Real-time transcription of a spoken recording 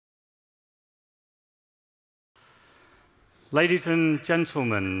Ladies and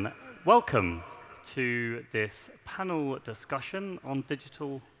gentlemen, welcome to this panel discussion on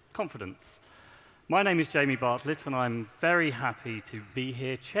digital confidence. My name is Jamie Bartlett, and I'm very happy to be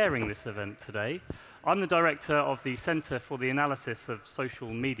here chairing this event today. I'm the director of the Centre for the Analysis of Social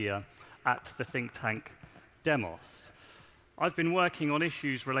Media at the think tank Demos. I've been working on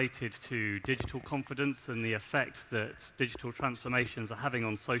issues related to digital confidence and the effect that digital transformations are having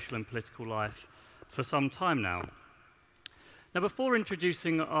on social and political life for some time now. Now, before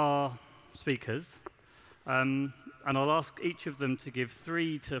introducing our speakers, and I'll ask each of them to give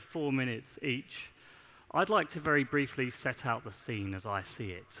 3 to 4 minutes each, I'd like to very briefly set out the scene as I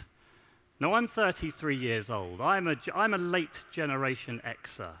see it. Now, I'm 33 years old. I'm a late generation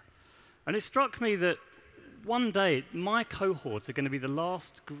Xer. And it struck me that one day my cohort are going to be the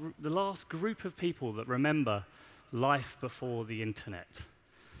last group of people that remember life before the internet.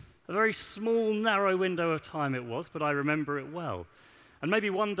 A very small, narrow window of time it was, but I remember it well. And maybe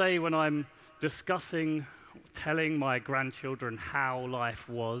one day when I'm discussing, telling my grandchildren how life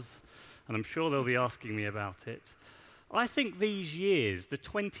was, and I'm sure they'll be asking me about it, I think these years, the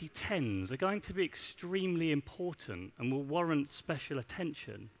 2010s, are going to be extremely important and will warrant special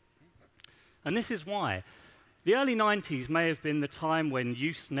attention. And this is why. The early 90s may have been the time when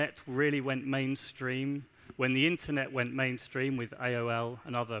Usenet really went mainstream, when the internet went mainstream with AOL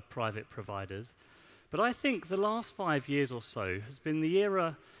and other private providers. But I think the last 5 years or so has been the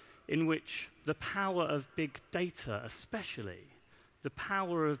era in which the power of big data, especially, the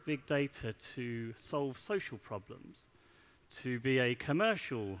power of big data to solve social problems, to be a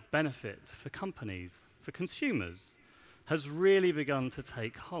commercial benefit for companies, for consumers, has really begun to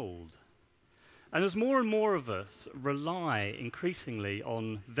take hold. And as more and more of us rely increasingly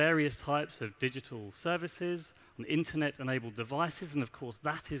on various types of digital services, on internet-enabled devices, and of course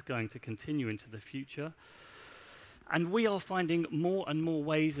that is going to continue into the future, and we are finding more and more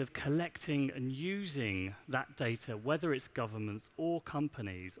ways of collecting and using that data, whether it's governments or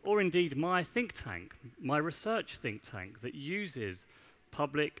companies, or indeed my think tank, my research think tank that uses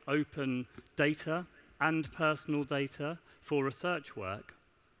public, open data and personal data for research work.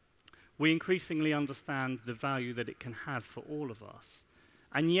 We increasingly understand the value that it can have for all of us.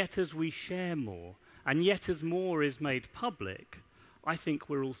 And yet as we share more, and yet as more is made public, I think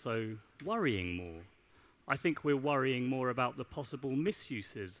we're also worrying more. I think we're worrying more about the possible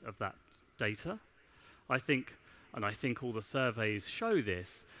misuses of that data. I think, and I think all the surveys show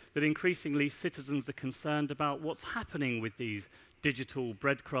this, that increasingly citizens are concerned about what's happening with these digital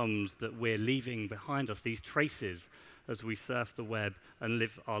breadcrumbs that we're leaving behind us, these traces as we surf the web and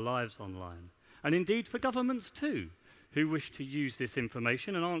live our lives online. And indeed for governments too, who wish to use this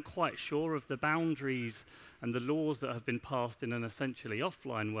information and aren't quite sure of the boundaries and the laws that have been passed in an essentially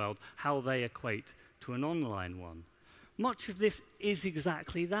offline world, how they equate to an online one. Much of this is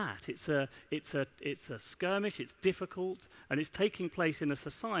exactly that. It's a skirmish, it's difficult, and it's taking place in a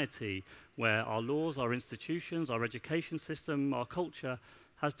society where our laws, our institutions, our education system, our culture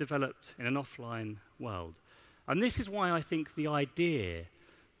has developed in an offline world. And this is why I think the idea,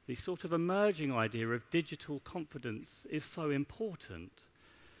 the sort of emerging idea of digital confidence is so important,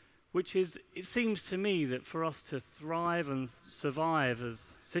 which is, it seems to me that for us to thrive and survive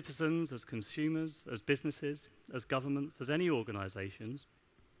as citizens, as consumers, as businesses, as governments, as any organizations,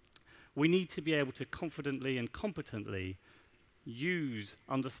 we need to be able to confidently and competently use,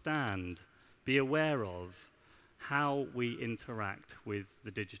 understand, be aware of how we interact with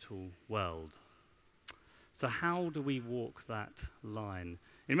the digital world. So how do we walk that line?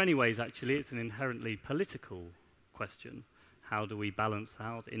 In many ways, actually, it's an inherently political question. How do we balance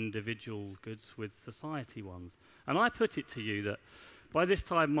out individual goods with society ones? And I put it to you that by this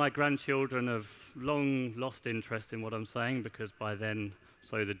time, my grandchildren have long lost interest in what I'm saying, because by then,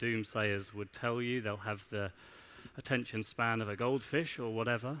 so the doomsayers would tell you, they'll have the attention span of a goldfish or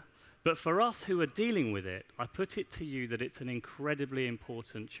whatever. But for us who are dealing with it, I put it to you that it's an incredibly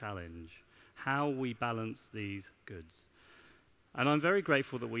important challenge, how we balance these goods. And I'm very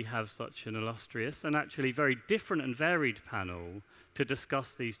grateful that we have such an illustrious and actually very different and varied panel to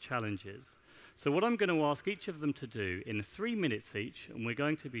discuss these challenges. So what I'm going to ask each of them to do in 3 minutes each, and we're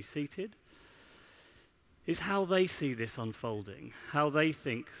going to be seated, is how they see this unfolding, how they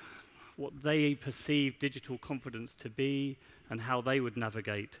think, what they perceive digital confidence to be, and how they would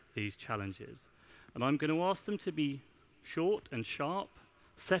navigate these challenges. And I'm going to ask them to be short and sharp,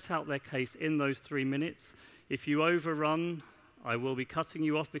 set out their case in those 3 minutes. If you overrun, I will be cutting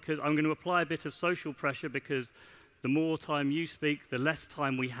you off because I'm going to apply a bit of social pressure, because the more time you speak, the less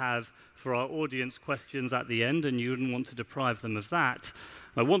time we have for our audience questions at the end, and you wouldn't want to deprive them of that.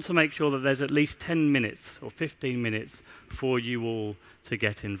 I want to make sure that there's at least 10 minutes or 15 minutes for you all to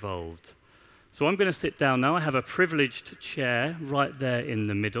get involved. So I'm going to sit down now. I have a privileged chair right there in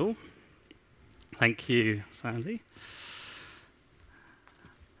the middle. Thank you, Sandy.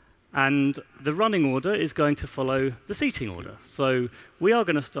 And the running order is going to follow the seating order. So we are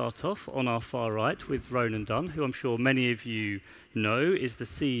going to start off on our far right with Ronan Dunn, who I'm sure many of you know is the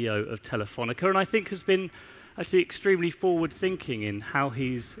CEO of Telefonica, and I think has been actually extremely forward-thinking in how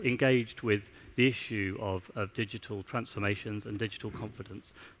he's engaged with the issue of digital transformations and digital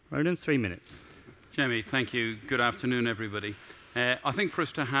confidence. Ronan, 3 minutes. Jamie, thank you. Good afternoon, everybody. I think for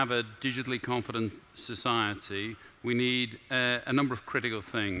us to have a digitally confident society, we need a number of critical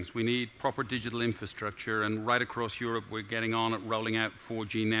things. We need proper digital infrastructure, and right across Europe we're getting on at rolling out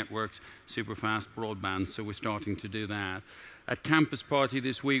 4G networks, super fast broadband, so we're starting to do that. At Campus Party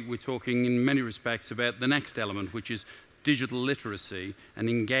this week we're talking in many respects about the next element, which is digital literacy, an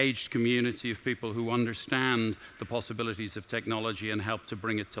engaged community of people who understand the possibilities of technology and help to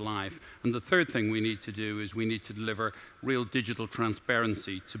bring it to life. And the third thing we need to do is we need to deliver real digital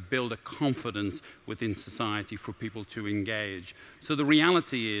transparency to build a confidence within society for people to engage. So the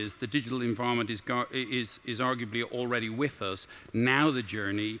reality is the digital environment is arguably already with us. Now the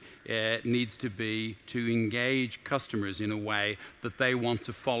journey needs to be to engage customers in a way that they want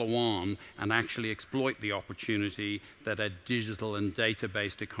to follow on and actually exploit the opportunity that a digital and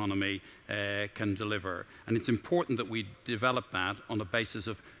data-based economy can deliver. And it's important that we develop that on a basis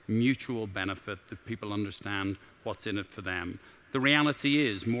of mutual benefit, that people understand what's in it for them. The reality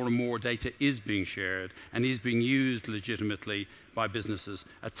is more and more data is being shared and is being used legitimately by businesses.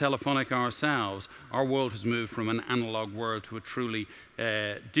 At Telefonica ourselves, our world has moved from an analog world to a truly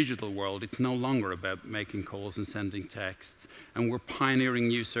digital world. It's no longer about making calls and sending texts. And we're pioneering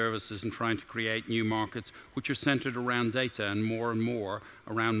new services and trying to create new markets which are centered around data and more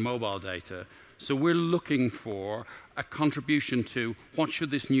around mobile data. So we're looking for a contribution to what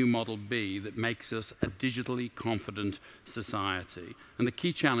should this new model be that makes us a digitally confident society. And the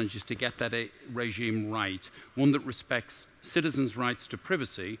key challenge is to get that regime right, one that respects citizens' rights to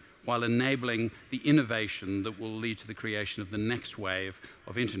privacy while enabling the innovation that will lead to the creation of the next wave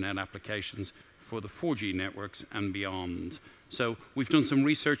of internet applications for the 4G networks and beyond. So we've done some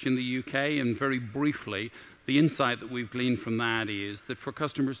research in the UK, and very briefly, the insight that we've gleaned from that is that for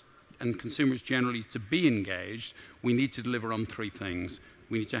customers and consumers generally to be engaged, we need to deliver on three things.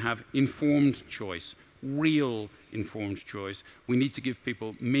 We need to have informed choice, real informed choice. We need to give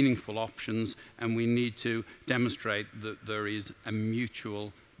people meaningful options, and we need to demonstrate that there is a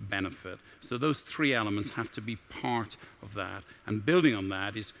mutual benefit. So those three elements have to be part of that. And building on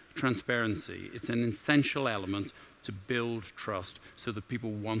that is transparency. It's an essential element to build trust so that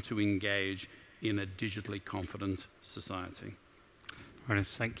people want to engage in a digitally confident society. Ronan,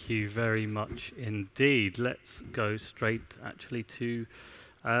 thank you very much indeed. Let's go straight actually to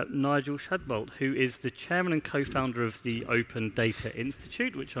Nigel Shadbolt, who is the chairman and co-founder of the Open Data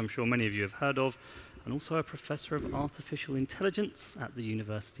Institute, which I'm sure many of you have heard of, and also a professor of artificial intelligence at the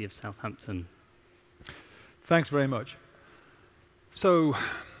University of Southampton. Thanks very much. So,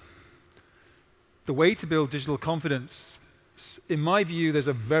 the way to build digital confidence, in my view, there's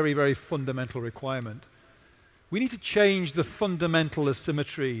a very, very fundamental requirement. We need to change the fundamental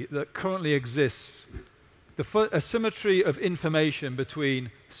asymmetry that currently exists, the asymmetry of information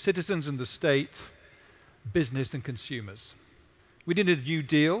between citizens and the state, business and consumers. We need a new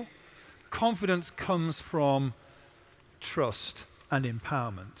deal. Confidence comes from trust and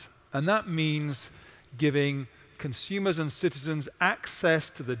empowerment. And that means giving consumers and citizens access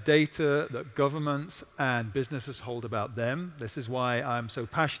to the data that governments and businesses hold about them. This is why I'm so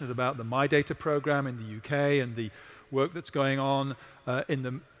passionate about the My Data program in the UK and the work that's going on in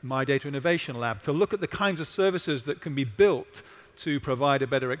the My Data Innovation Lab to look at the kinds of services that can be built to provide a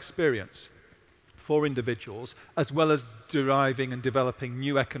better experience for individuals, as well as deriving and developing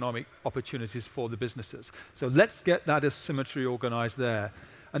new economic opportunities for the businesses. So let's get that asymmetry organized there.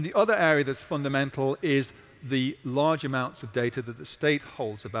 And the other area that's fundamental is the large amounts of data that the state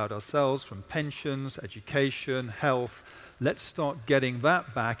holds about ourselves, from pensions, education, health. Let's start getting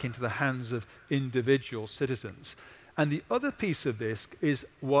that back into the hands of individual citizens. And the other piece of this is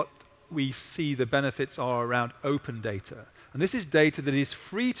what we see the benefits are around open data. And this is data that is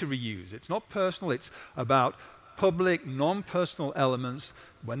free to reuse. It's not personal. It's about public, non-personal elements,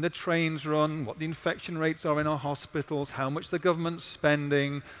 when the trains run, what the infection rates are in our hospitals, how much the government's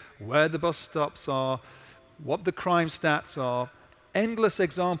spending, where the bus stops are, what the crime stats are. endless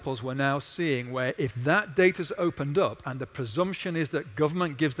examples we're now seeing where if that data's opened up and the presumption is that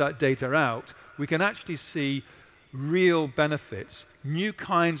government gives that data out, we can actually see real benefits, new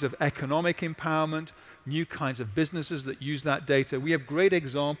kinds of economic empowerment, new kinds of businesses that use that data. We have great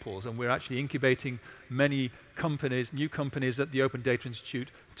examples, and we're actually incubating many companies, new companies at the Open Data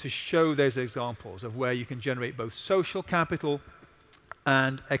Institute to show those examples of where you can generate both social capital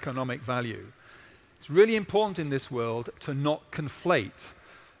and economic value. It's really important in this world to not conflate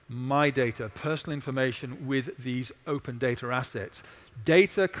my data, personal information, with these open data assets.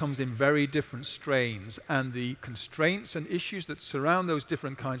 Data comes in very different strains, and the constraints and issues that surround those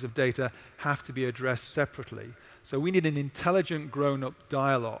different kinds of data have to be addressed separately. So we need an intelligent, grown-up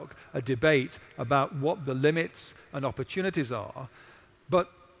dialogue, a debate about what the limits and opportunities are.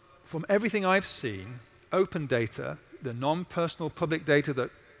 But from everything I've seen, open data, the non-personal public data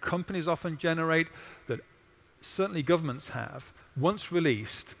that companies often generate, that certainly governments have, once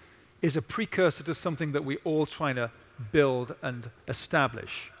released, is a precursor to something that we're all trying to build and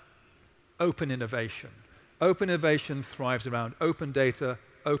establish: open innovation. Open innovation thrives around open data,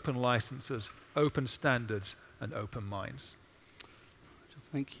 open licenses, open standards, and open minds.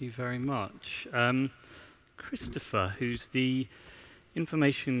 Thank you very much. Christopher, who's the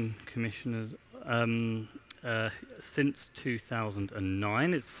Information Commissioner since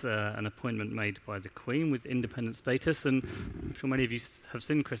 2009. It's an appointment made by the Queen with independent status, and I'm sure many of you have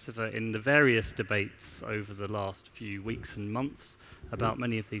seen Christopher in the various debates over the last few weeks and months about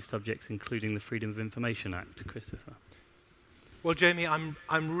many of these subjects, including the Freedom of Information Act. Christopher. Well, Jamie, I'm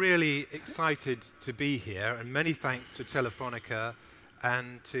really excited to be here, and many thanks to Telefonica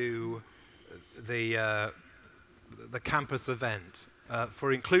and to the campus event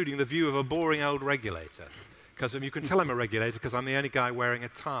for including the view of a boring old regulator. Because you can tell I'm a regulator because I'm the only guy wearing a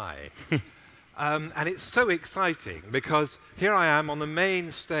tie. And it's so exciting because here I am on the main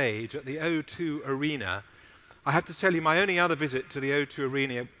stage at the O2 Arena. I have to tell you, my only other visit to the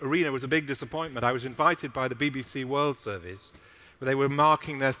O2 Arena was a big disappointment. I was invited by the BBC World Service, where they were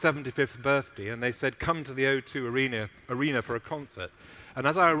marking their 75th birthday, and they said, come to the O2 Arena for a concert. And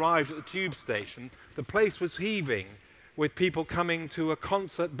as I arrived at the tube station, the place was heaving with people coming to a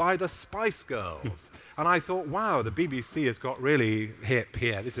concert by the Spice Girls. And I thought, wow, the BBC has got really hip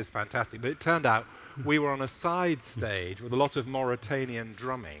here. This is fantastic. But it turned out we were on a side stage with a lot of Mauritanian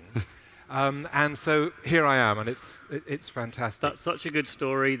drumming. And so here I am, and it's fantastic. That's such a good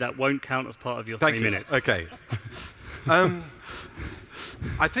story. That won't count as part of your 3 minutes. OK.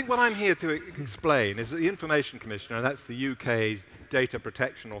 I think what I'm here to explain is that the Information Commissioner, that's the UK's Data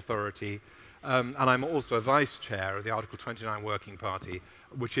Protection Authority, and I'm also a vice chair of the Article 29 Working Party,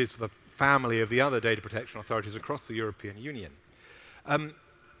 which is the family of the other data protection authorities across the European Union.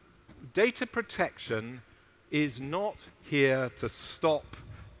 Data protection is not here to stop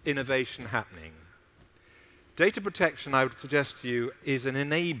innovation happening. Data protection, I would suggest to you, is an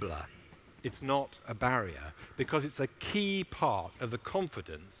enabler. It's not a barrier, because it's a key part of the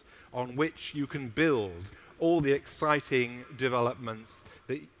confidence on which you can build all the exciting developments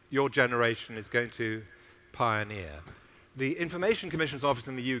that your generation is going to pioneer. The Information Commissioner's Office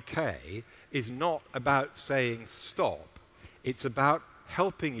in the UK is not about saying stop. It's about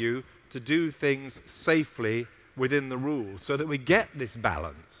helping you to do things safely within the rules so that we get this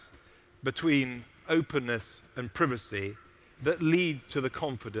balance between openness and privacy that leads to the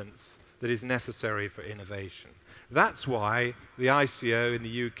confidence that is necessary for innovation. That's why the ICO in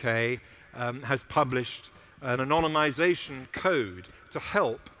the UK has published an anonymization code to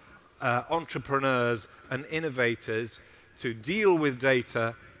help entrepreneurs and innovators to deal with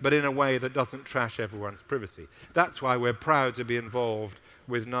data, but in a way that doesn't trash everyone's privacy. That's why we're proud to be involved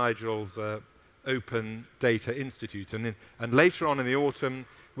with Nigel's Open Data Institute. And later on in the autumn,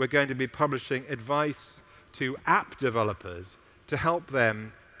 we're going to be publishing advice to app developers to help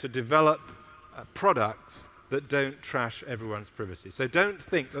them to develop products that don't trash everyone's privacy. So don't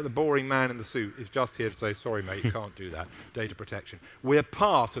think that the boring man in the suit is just here to say, sorry, mate, you can't do that, data protection. We're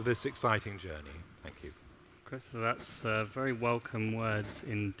part of this exciting journey. Thank you. Chris, that's very welcome words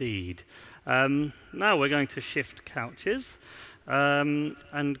indeed. Now we're going to shift couches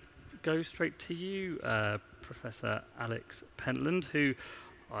and go straight to you, Professor Alex Pentland, who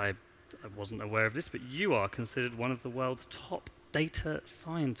I wasn't aware of this, but you are considered one of the world's top data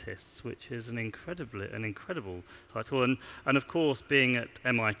scientists, which is an incredible title. And of course, being at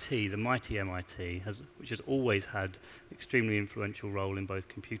MIT, the mighty MIT, which has always had an extremely influential role in both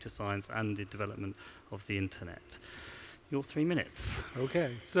computer science and the development of the internet. Your 3 minutes.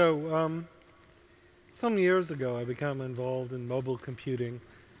 OK, so some years ago, I became involved in mobile computing.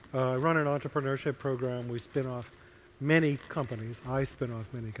 I run an entrepreneurship program. We spin off many companies. I spin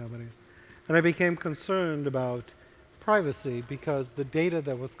off many companies. And I became concerned about privacy because the data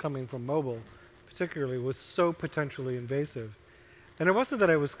that was coming from mobile, particularly, was so potentially invasive. And it wasn't that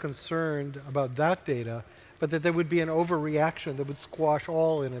I was concerned about that data, but that there would be an overreaction that would squash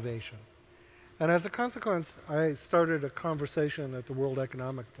all innovation. And as a consequence, I started a conversation at the World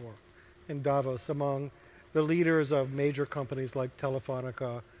Economic Forum in Davos among the leaders of major companies like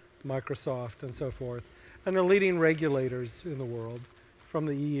Telefonica, Microsoft, and so forth, and the leading regulators in the world, from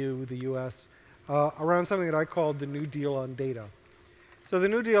the EU, the US, around something that I called the New Deal on Data. So the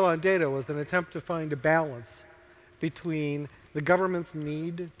New Deal on Data was an attempt to find a balance between the government's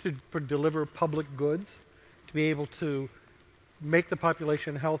need to deliver public goods, to be able to make the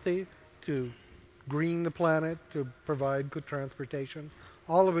population healthy, to green the planet, to provide good transportation,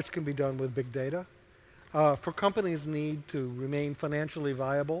 all of which can be done with big data. For companies' need to remain financially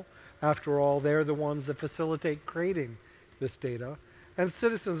viable. After all, they're the ones that facilitate creating this data. And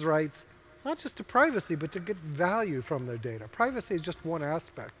citizens' rights, not just to privacy, but to get value from their data. Privacy is just one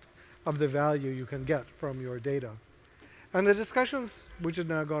aspect of the value you can get from your data. And the discussions, which have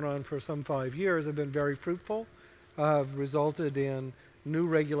now gone on for some 5 years, have been very fruitful, have resulted in new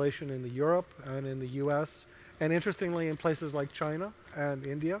regulation in Europe and in the US, and interestingly in places like China and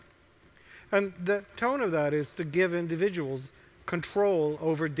India. And the tone of that is to give individuals control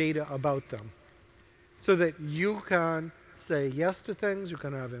over data about them, so that you can say yes to things, you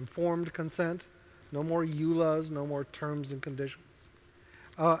can have informed consent, no more EULAs, no more terms and conditions.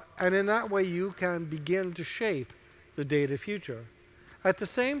 And in that way, you can begin to shape the data future. At the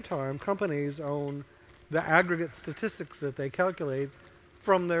same time, companies own the aggregate statistics that they calculate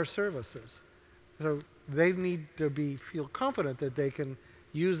from their services. So they need to feel confident that they can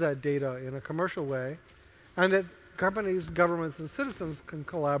use that data in a commercial way, and that companies, governments, and citizens can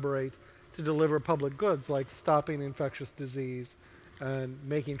collaborate to deliver public goods like stopping infectious disease and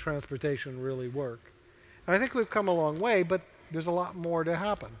making transportation really work. And I think we've come a long way, but there's a lot more to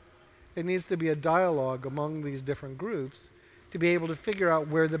happen. It needs to be a dialogue among these different groups to be able to figure out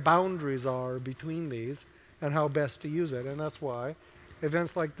where the boundaries are between these and how best to use it. And that's why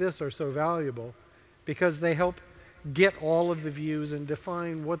events like this are so valuable, because they help get all of the views and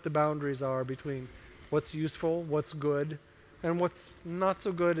define what the boundaries are between what's useful, what's good, and what's not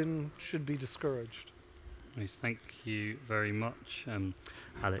so good and should be discouraged. Nice. Thank you very much,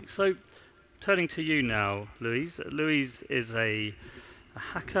 Alex. So turning to you now, Louise. Louise is a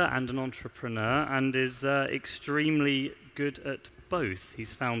hacker and an entrepreneur and is extremely good at both.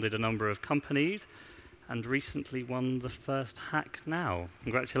 He's founded a number of companies and recently won the first Hack Now.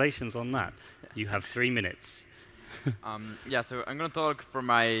 Congratulations on that. You have 3 minutes. Yeah, so I'm going to talk from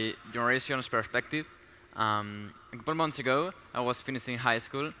my generation's perspective. A couple months ago, I was finishing high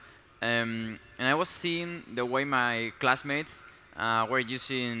school, and I was seeing the way my classmates were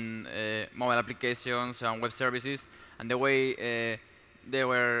using mobile applications and web services, and the way they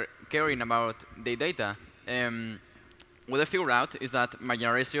were caring about their data. What I figured out is that my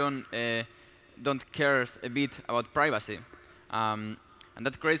generation don't care a bit about privacy. And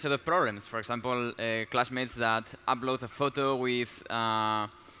that creates a lot of problems. For example, classmates that upload a photo with, for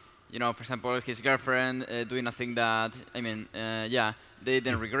example, his girlfriend doing a thing that, yeah, they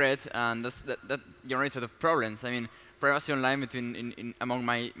then regret, and that generates a lot of problems. I mean, privacy online among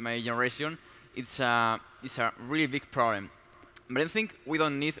my generation, it's a really big problem. But I think we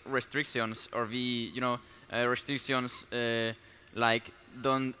don't need restrictions or restrictions like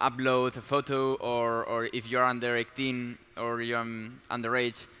don't upload a photo, or if you're under 18 or you're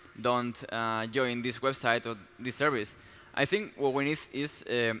underage, don't join this website or this service. I think what we need is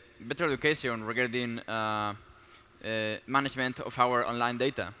better education regarding management of our online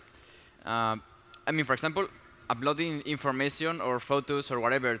data. For example, uploading information or photos or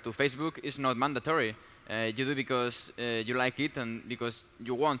whatever to Facebook is not mandatory. You do because you like it and because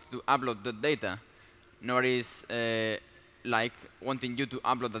you want to upload the data. Nobody's like wanting you to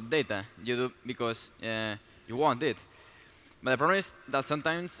upload that data. You do because you want it. But the problem is that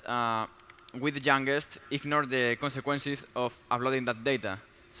sometimes we, the youngest, ignore the consequences of uploading that data.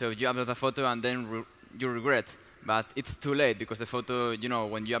 So you upload a photo and then you regret. But it's too late because the photo,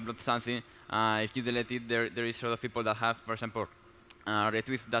 when you upload something, if you delete it, there is a lot of people that have, for example,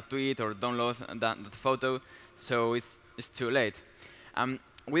 retweet that tweet or download that photo. So it's too late.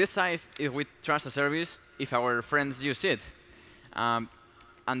 We decide if we trust a service if our friends use it. And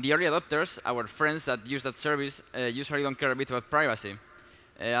the early adopters, our friends that use that service, usually don't care a bit about privacy.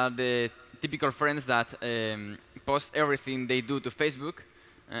 Are the typical friends that post everything they do to Facebook.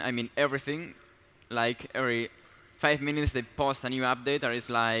 Everything, like every 5 minutes they post a new update, or it's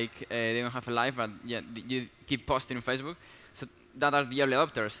like they don't have a life, but yeah, you keep posting on Facebook. So that are the early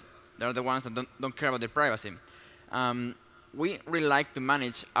adopters. They're the ones that don't care about their privacy. We really like to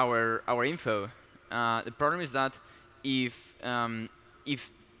manage our info. The problem is that if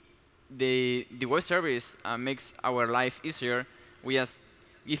the web service makes our life easier, we just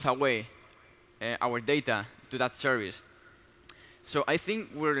give away our data to that service. So I think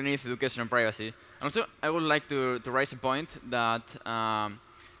we really need education on privacy. And also, I would like to raise a point that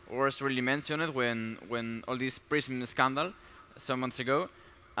was really mentioned when all this Prism scandal some months ago.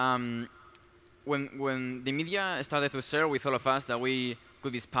 When the media started to share with all of us that we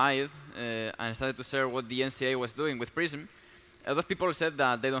could be spied and started to share what the NCA was doing with Prism, a lot of people said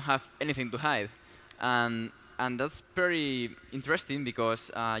that they don't have anything to hide. And that's very interesting because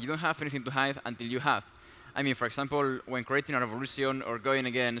you don't have anything to hide until you have. I mean, for example, when creating a revolution or going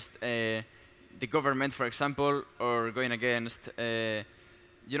against the government, for example, or going against,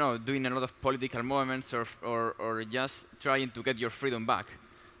 doing a lot of political movements or just trying to get your freedom back.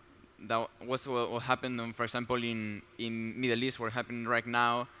 That was what happened, for example, in Middle East, what's happening right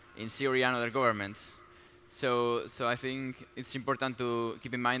now in Syria and other governments. So I think it's important to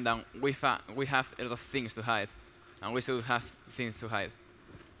keep in mind that we have a lot of things to hide, and we should have things to hide.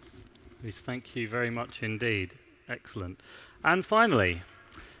 Please, thank you very much indeed. Excellent. And finally,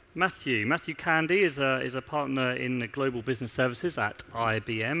 Matthew Candy is a partner in Global Business Services at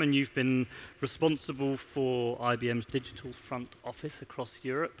IBM, and you've been responsible for IBM's digital front office across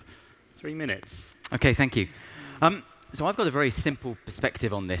Europe. 3 minutes. Okay, thank you. So I've got a very simple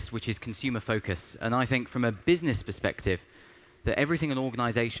perspective on this, which is consumer focus. And I think from a business perspective, that everything an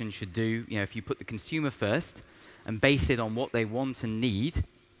organization should do, if you put the consumer first and base it on what they want and need,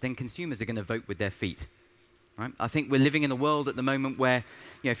 then consumers are going to vote with their feet. Right? I think we're living in a world at the moment where,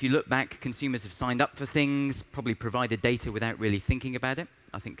 if you look back, consumers have signed up for things, probably provided data without really thinking about it.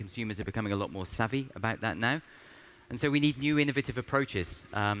 I think consumers are becoming a lot more savvy about that now. And so we need new innovative approaches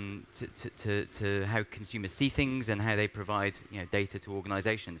to how consumers see things and how they provide data to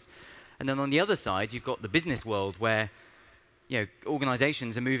organizations. And then on the other side, you've got the business world where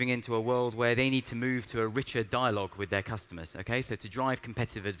organizations are moving into a world where they need to move to a richer dialogue with their customers. Okay, so to drive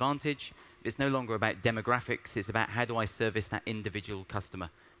competitive advantage, it's no longer about demographics, it's about how do I service that individual customer,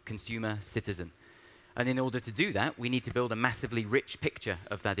 consumer, citizen. And in order to do that, we need to build a massively rich picture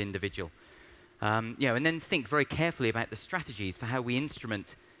of that individual. And then think very carefully about the strategies for how we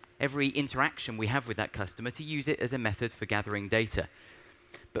instrument every interaction we have with that customer to use it as a method for gathering data.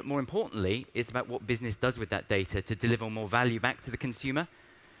 But more importantly, it's about what business does with that data to deliver more value back to the consumer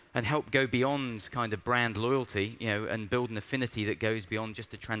and help go beyond kind of brand loyalty, and build an affinity that goes beyond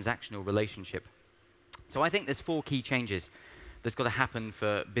just a transactional relationship. So I think there's 4 key changes that's got to happen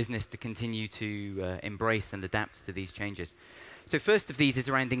for business to continue to embrace and adapt to these changes. So first of these is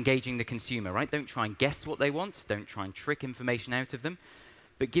around engaging the consumer, right? Don't try and guess what they want. Don't try and trick information out of them.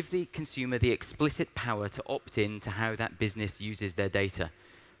 But give the consumer the explicit power to opt in to how that business uses their data,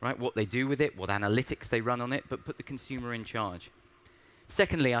 right? What they do with it, what analytics they run on it, but put the consumer in charge.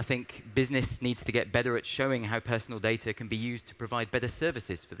 Secondly, I think business needs to get better at showing how personal data can be used to provide better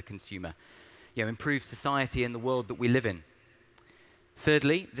services for the consumer, improve society and the world that we live in.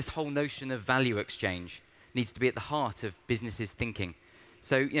 Thirdly, this whole notion of value exchange needs to be at the heart of businesses' thinking.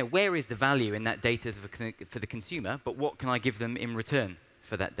 So, where is the value in that data for the consumer, but what can I give them in return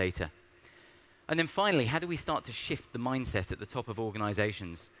for that data? And then finally, how do we start to shift the mindset at the top of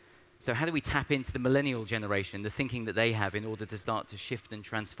organizations? So how do we tap into the millennial generation, the thinking that they have in order to start to shift and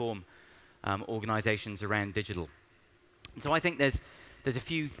transform organizations around digital? And so I think there's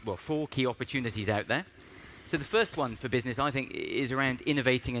 4 key opportunities out there. So the first one for business, I think, is around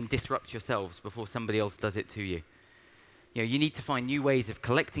innovating and disrupt yourselves before somebody else does it to you. You need to find new ways of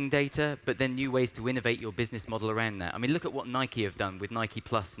collecting data, but then new ways to innovate your business model around that. I mean, look at what Nike have done with Nike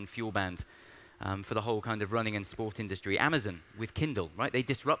Plus and FuelBand for the whole kind of running and sport industry. Amazon with Kindle, right? They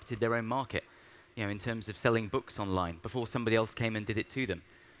disrupted their own market, in terms of selling books online before somebody else came and did it to them.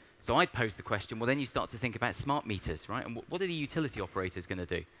 So I'd pose the question, well, then you start to think about smart meters, right? And what are the utility operators going to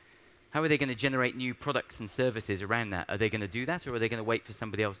do? How are they going to generate new products and services around that? Are they going to do that, or are they going to wait for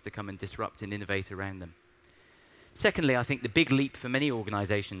somebody else to come and disrupt and innovate around them? Secondly, I think the big leap for many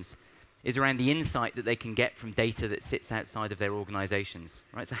organizations is around the insight that they can get from data that sits outside of their organizations,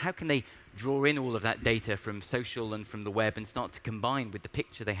 right? So how can they draw in all of that data from social and from the web and start to combine with the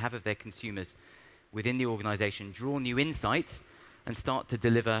picture they have of their consumers within the organization, draw new insights, and start to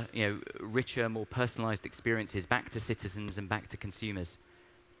deliver, richer, more personalized experiences back to citizens and back to consumers?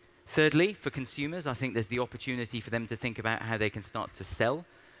 Thirdly, for consumers, I think there's the opportunity for them to think about how they can start to sell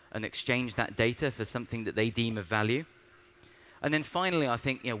and exchange that data for something that they deem of value. And then finally, I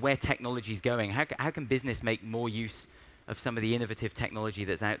think where technology is going, how can business make more use of some of the innovative technology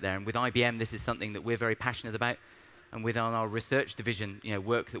that's out there? And with IBM, this is something that we're very passionate about. And with our research division,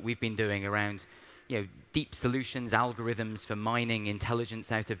 work that we've been doing around deep solutions, algorithms for mining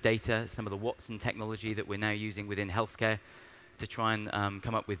intelligence out of data, some of the Watson technology that we're now using within healthcare to try and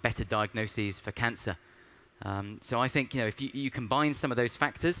come up with better diagnoses for cancer. So I think if you combine some of those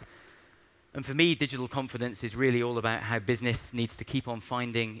factors, and for me, digital confidence is really all about how business needs to keep on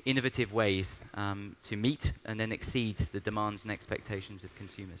finding innovative ways to meet and then exceed the demands and expectations of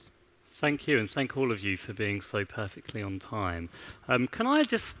consumers. Thank you, and thank all of you for being so perfectly on time. Can I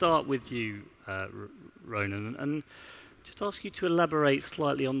just start with you, Ronan, and just ask you to elaborate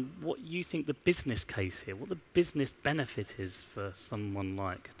slightly on what you think the business case here, what the business benefit is for someone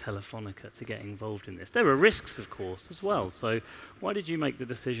like Telefonica to get involved in this? There are risks, of course, as well. So why did you make the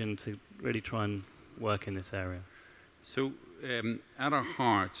decision to really try and work in this area? So at our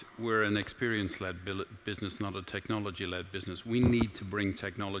heart, we're an experience-led business, not a technology-led business. We need to bring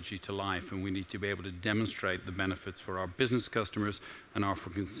technology to life, and we need to be able to demonstrate the benefits for our business customers and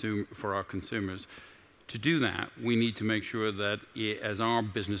for our consumers. To do that, we need to make sure that as our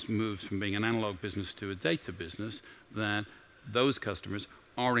business moves from being an analog business to a data business, that those customers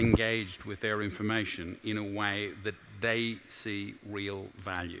are engaged with their information in a way that they see real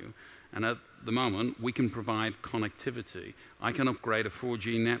value. And at the moment, we can provide connectivity. I can upgrade a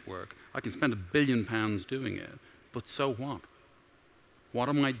 4G network. I can spend £1 billion doing it, but so what? What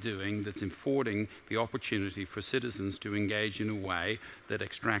am I doing that's affording the opportunity for citizens to engage in a way that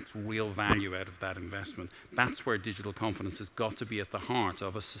extracts real value out of that investment? That's where digital confidence has got to be at the heart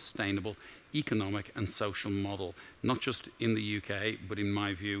of a sustainable economic and social model, not just in the UK, but in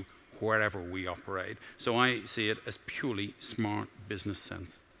my view, wherever we operate. So I see it as purely smart business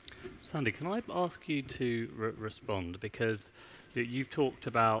sense. Sandy, can I ask you to respond? Because you've talked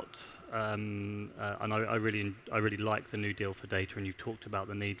about, and I really like the New Deal for data, and you've talked about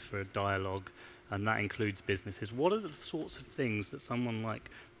the need for a dialogue, and that includes businesses. What are the sorts of things that someone like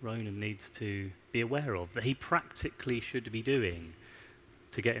Ronan needs to be aware of, that he practically should be doing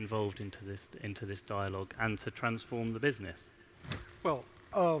to get involved into this dialogue and to transform the business? Well,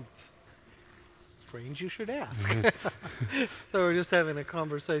 strange you should ask. So we're just having a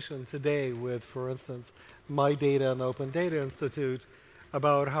conversation today with, for instance, My Data and Open Data Institute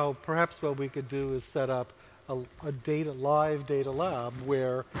about how perhaps what we could do is set up a live data lab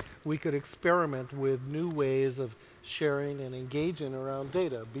where we could experiment with new ways of sharing and engaging around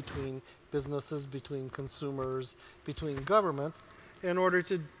data between businesses, between consumers, between government, in order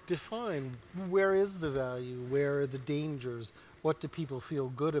to define where is the value, where are the dangers, what do people feel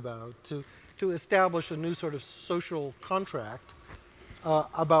good about, to establish a new sort of social contract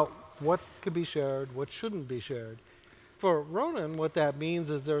about what could be shared, what shouldn't be shared. For Ronan, what that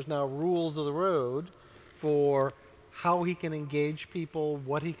means is there's now rules of the road for how he can engage people,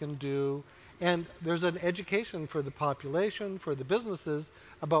 what he can do, and there's an education for the population, for the businesses,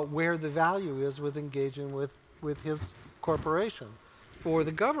 about where the value is with engaging with his corporation. For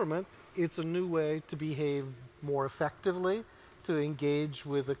the government, it's a new way to behave more effectively, to engage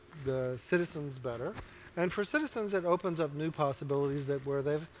with the citizens better. And for citizens, it opens up new possibilities where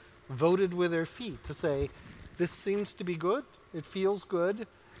they've voted with their feet to say, this seems to be good, it feels good,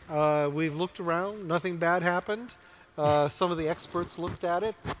 we've looked around, nothing bad happened, some of the experts looked at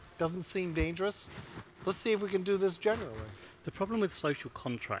it, doesn't seem dangerous, let's see if we can do this generally. The problem with social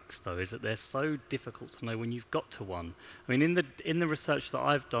contracts, though, is that they're so difficult to know when you've got to one. I mean, in the research that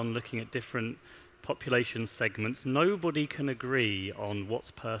I've done looking at different population segments, nobody can agree on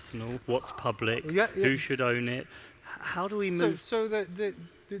what's personal, what's public, who should own it. How do we move? So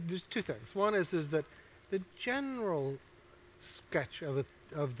there's two things. One is that the general sketch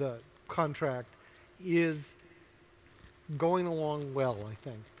of the contract is going along well, I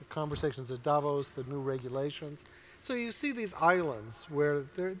think. The conversations at Davos, the new regulations. So you see these islands where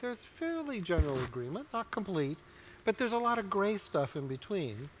there's fairly general agreement, not complete, but there's a lot of gray stuff in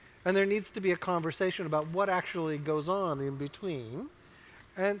between. And there needs to be a conversation about what actually goes on in between.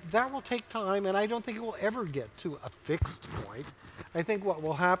 And that will take time, and I don't think it will ever get to a fixed point. I think what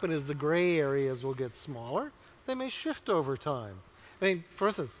will happen is the gray areas will get smaller. They may shift over time. I mean, for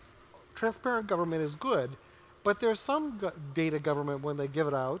instance, transparent government is good, but there's some data government, when they give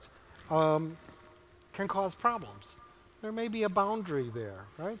it out, can cause problems. There may be a boundary there,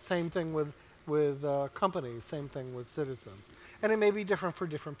 right? Same thing with companies, same thing with citizens. And it may be different for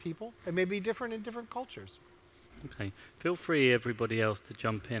different people. It may be different in different cultures. Okay. Feel free, everybody else, to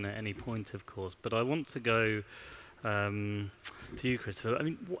jump in at any point, of course. But I want to go to you, Christopher. I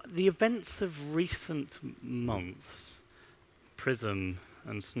mean, the events of recent months, Prism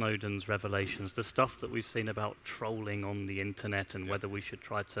and Snowden's revelations, the stuff that we've seen about trolling on the internet and whether we should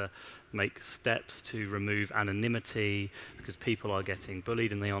try to make steps to remove anonymity because people are getting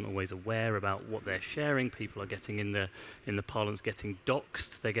bullied and they aren't always aware about what they're sharing. People are getting in the parlance getting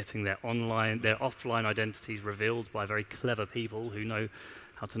doxed. They're getting their offline identities revealed by very clever people who know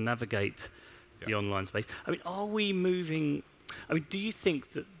how to navigate the online space. I mean, are we moving? I mean, do you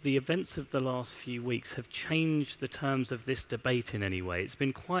think that the events of the last few weeks have changed the terms of this debate in any way? It's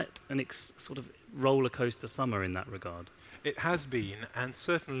been quite an sort of roller coaster summer in that regard. It has been, and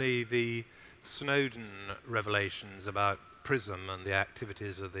certainly the Snowden revelations about Prism and the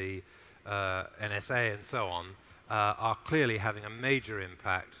activities of the NSA and so on are clearly having a major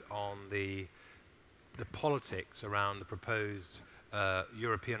impact on the politics around the proposed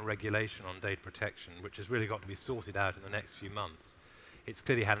European regulation on data protection, which has really got to be sorted out in the next few months. It's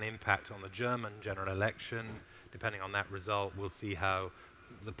clearly had an impact on the German general election. Depending on that result, we'll see how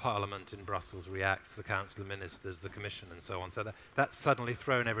the Parliament in Brussels reacts, the Council of Ministers, the Commission, and so on. So that's suddenly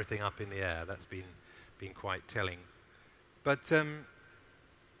thrown everything up in the air. That's been quite telling. But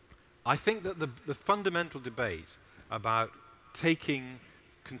I think that the fundamental debate about taking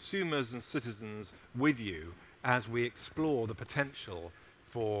consumers and citizens with you as we explore the potential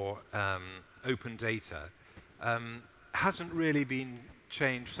for open data hasn't really been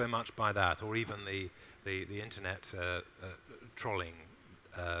changed so much by that, or even the internet trolling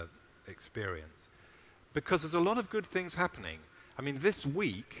experience. Because there's a lot of good things happening. I mean, this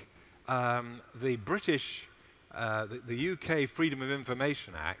week, the UK Freedom of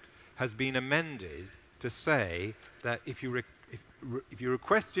Information Act has been amended to say that if you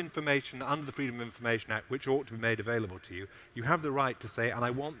request information under the Freedom of Information Act, which ought to be made available to you, you have the right to say, and I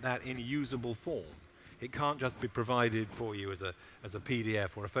want that in usable form. It can't just be provided for you as a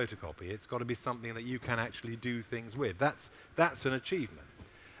PDF or a photocopy. It's got to be something that you can actually do things with. That's an achievement.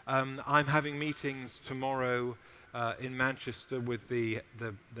 I'm having meetings tomorrow in Manchester with the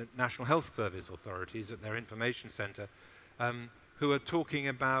National Health Service authorities at their information centre, who are talking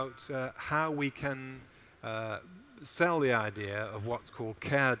about how we can sell the idea of what's called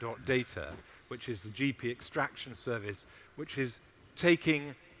care.data, which is the GP extraction service, which is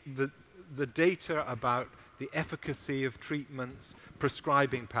taking the data about the efficacy of treatments,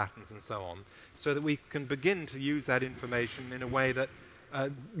 prescribing patterns, and so on, so that we can begin to use that information in a way that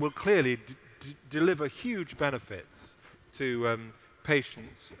will clearly deliver huge benefits to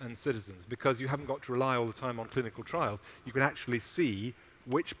patients and citizens, because you haven't got to rely all the time on clinical trials. You can actually see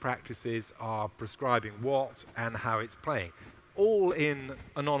which practices are prescribing what and how it's playing. All in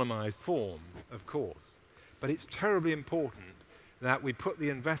anonymized form, of course. But it's terribly important that we put the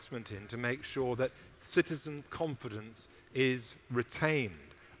investment in to make sure that citizen confidence is retained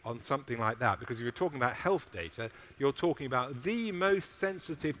on something like that. Because if you're talking about health data, you're talking about the most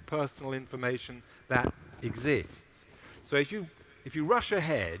sensitive personal information that exists. So if you rush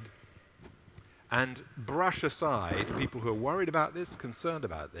ahead and brush aside people who are worried about this, concerned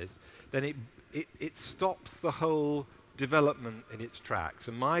about this, then it stops the whole development in its tracks.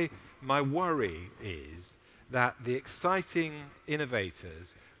 And my worry is that the exciting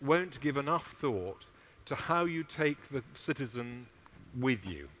innovators won't give enough thought to how you take the citizen with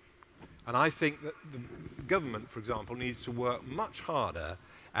you. And I think that the government, for example, needs to work much harder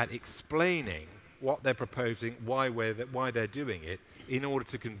at explaining what they're proposing, why they're doing it, in order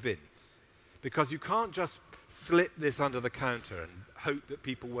to convince. Because you can't just slip this under the counter and hope that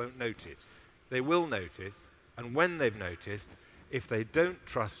people won't notice. They will notice, and when they've noticed, if they don't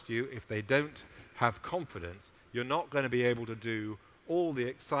trust you, if they don't have confidence, you're not going to be able to do all the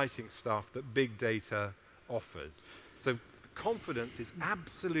exciting stuff that big data offers. So confidence is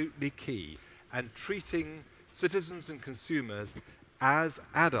absolutely key, and treating citizens and consumers as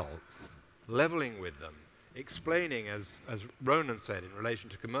adults, leveling with them, explaining, as Ronan said in relation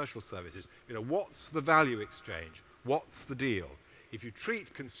to commercial services, what's the value exchange? What's the deal? If you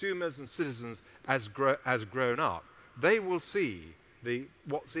treat consumers and citizens as grown up, they will see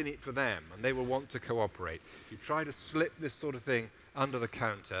what's in it for them, and they will want to cooperate. If you try to slip this sort of thing under the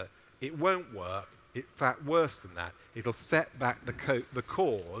counter, it won't work. In fact, worse than that, it'll set back the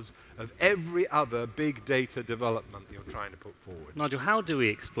cause of every other big data development that you're trying to put forward. Nigel, how do we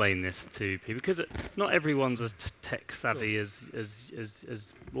explain this to people? Because not everyone's as tech savvy as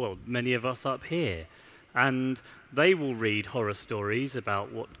well, many of us up here. And they will read horror stories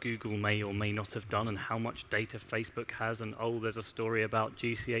about what Google may or may not have done and how much data Facebook has, and there's a story about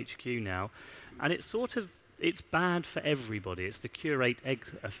GCHQ now. And it's bad for everybody. It's the curate egg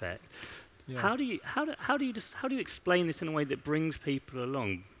effect. Yeah. How do you explain this in a way that brings people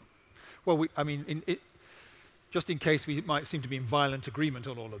along? Well, I mean, just in case we might seem to be in violent agreement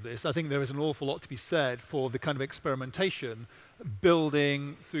on all of this, I think there is an awful lot to be said for the kind of experimentation,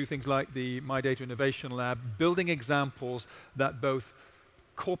 building through things like the My Data Innovation Lab, building examples that both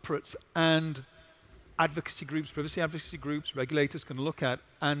corporates and advocacy groups, privacy advocacy groups, regulators can look at,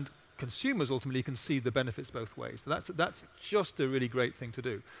 and consumers ultimately can see the benefits both ways. That's just a really great thing to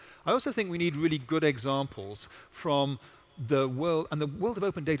do. I also think we need really good examples from the world, and the world of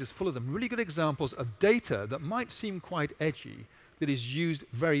open data is full of them, really good examples of data that might seem quite edgy, that is used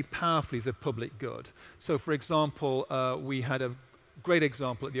very powerfully as a public good. So for example, we had a great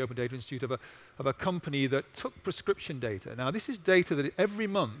example at the Open Data Institute of a company that took prescription data. Now this is data that every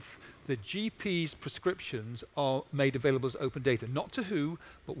month the GP's prescriptions are made available as open data, not to who,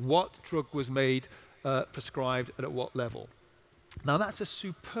 but what drug was made, prescribed, and at what level. Now that's a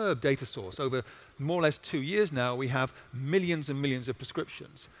superb data source. Over more or less 2 years now, we have millions and millions of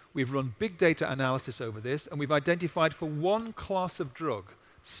prescriptions. We've run big data analysis over this, and we've identified for one class of drug,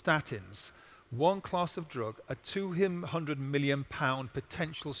 statins, one class of drug, a £200 million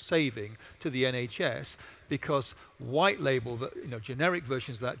potential saving to the NHS, because white label, generic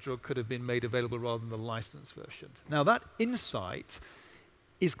versions of that drug could have been made available rather than the licensed versions. Now that insight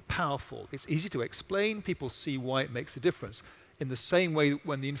is powerful. It's easy to explain. People see why it makes a difference. In the same way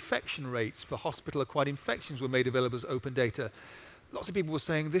when the infection rates for hospital-acquired infections were made available as open data, lots of people were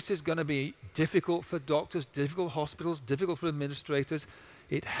saying this is going to be difficult for doctors, difficult for hospitals, difficult for administrators.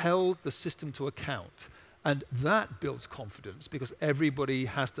 It held the system to account. And that builds confidence because everybody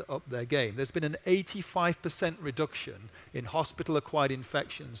has to up their game. There's been an 85% reduction in hospital-acquired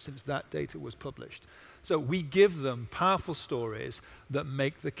infections since that data was published. So we give them powerful stories that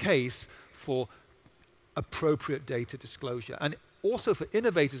make the case for appropriate data disclosure. And also for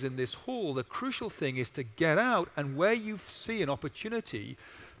innovators in this hall, the crucial thing is to get out, and where you see an opportunity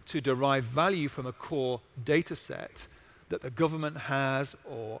to derive value from a core data set that the government has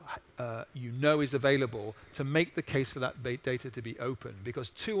or is available, to make the case for that data to be open. Because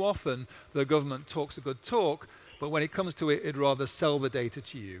too often the government talks a good talk, but when it comes to it, it'd rather sell the data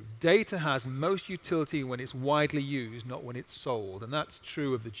to you. Data has most utility when it's widely used, not when it's sold. And that's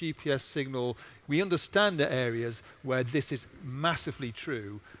true of the GPS signal. We understand the areas where this is massively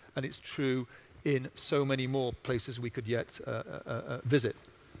true, and it's true in so many more places we could yet visit.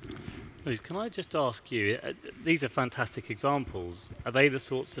 Louise, can I just ask you, these are fantastic examples. Are they the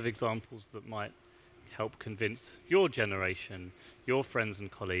sorts of examples that might help convince your generation, your friends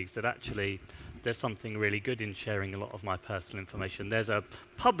and colleagues, that actually there's something really good in sharing a lot of my personal information? There's a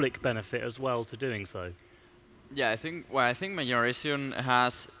public benefit as well to doing so. Yeah, I think my generation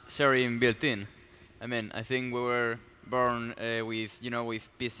has sharing built in. I mean, I think we were born with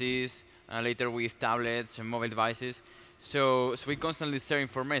PCs, and later with tablets and mobile devices. So we constantly share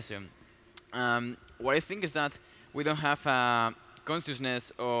information. What I think is that we don't have a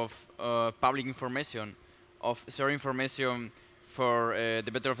consciousness of public information, of sharing information for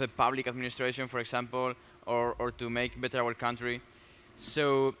the better of the public administration, for example, or to make better our country.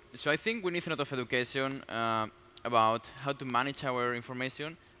 So I think we need a lot of education about how to manage our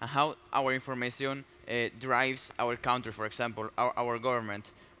information and how our information drives our country, for example, our government,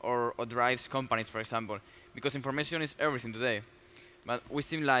 or drives companies, for example. Because information is everything today. But we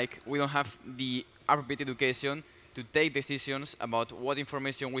seem like we don't have the appropriate education to take decisions about what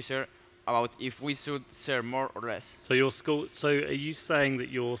information we share, about if we should share more or less. So are you saying that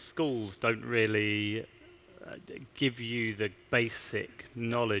your schools don't really give you the basic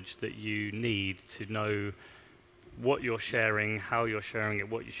knowledge that you need to know what you're sharing, how you're sharing it,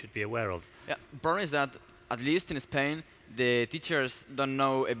 what you should be aware of? Yeah, the problem is that, at least in Spain, the teachers don't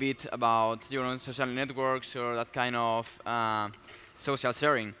know a bit about social networks or that kind of social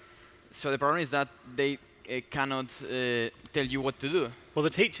sharing. So the problem is that they cannot tell you what to do. Well, the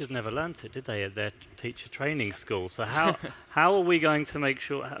teachers never learnt it, did they, at their teacher training school? So how are we going to make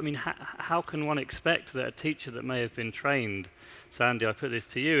sure? I mean, how can one expect that a teacher that may have been trained, Sandy, I put this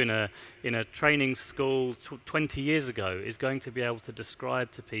to you, in a training school 20 years ago, is going to be able to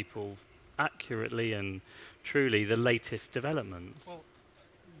describe to people accurately and truly the latest developments? Well,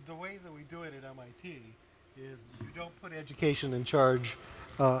 the way that we do it at MIT is you don't put education in charge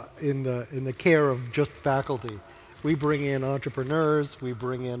in the care of just faculty. We bring in entrepreneurs, we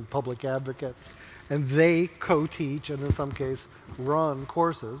bring in public advocates, and they co-teach and in some case run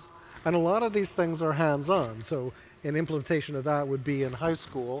courses. And a lot of these things are hands-on. So an implementation of that would be in high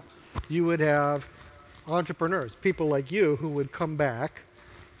school. You would have entrepreneurs, people like you, who would come back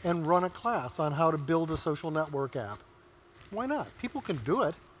and run a class on how to build a social network app. Why not? People can do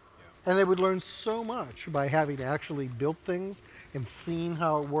it. And they would learn so much by having actually built things and seen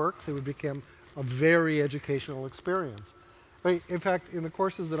how it works. It would become a very educational experience. In fact, in the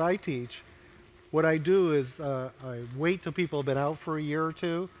courses that I teach, what I do is I wait till people have been out for a year or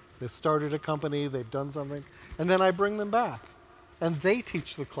two, they've started a company, they've done something, and then I bring them back. And they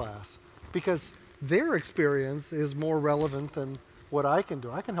teach the class because their experience is more relevant than what I can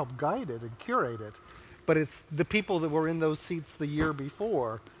do. I can help guide it and curate it, but it's the people that were in those seats the year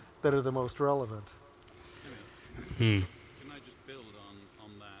before that are the most relevant. Can I just build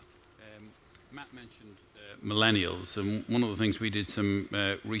on that? Matt mentioned millennials, and one of the things we did some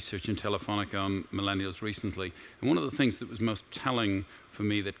research in Telefonica on millennials recently, and one of the things that was most telling for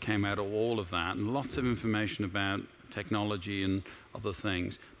me that came out of all of that, and lots of information about technology and other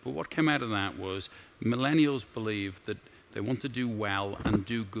things, but what came out of that was millennials believe that they want to do well and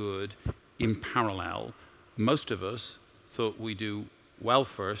do good in parallel. Most of us thought we do well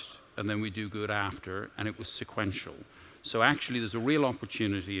first and then we do good after, and it was sequential. So actually there's a real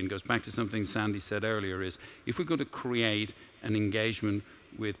opportunity, and goes back to something Sandy said earlier, is if we're going to create an engagement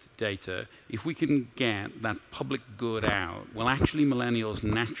with data, if we can get that public good out, well, actually millennials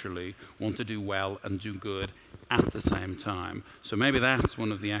naturally want to do well and do good at the same time. So maybe that's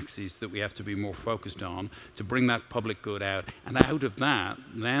one of the axes that we have to be more focused on, to bring that public good out. And out of that,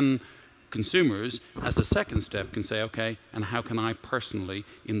 then consumers, as the second step, can say, okay, and how can I personally,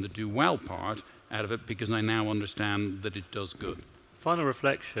 in the do well part, out of it, because I now understand that it does good. Final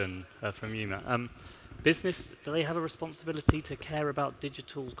reflection from you, Matt. Business, do they have a responsibility to care about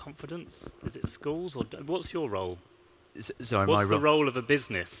digital confidence? Is it schools, or what's your role? Sorry, what's the role of a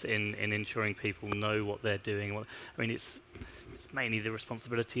business in ensuring people know what they're doing? I mean, it's mainly the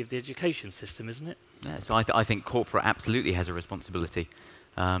responsibility of the education system, isn't it? Yeah, so I think corporate absolutely has a responsibility.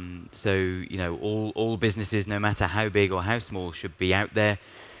 So, you know, all businesses, no matter how big or how small, should be out there,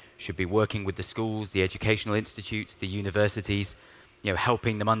 should be working with the schools, the educational institutes, the universities, you know,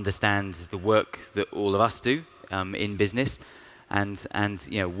 helping them understand the work that all of us do in business, and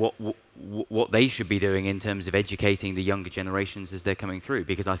you know what they should be doing in terms of educating the younger generations as they're coming through.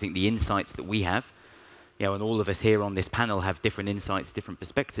 Because I think the insights that we have, you know, and all of us here on this panel have different insights, different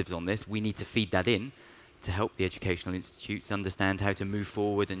perspectives on this. We need to feed that in to help the educational institutes understand how to move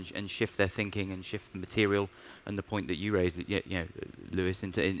forward and shift their thinking and shift the material. And the point that you raised, you know, Lewis,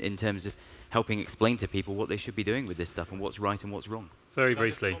 in terms of helping explain to people what they should be doing with this stuff and what's right and what's wrong. Very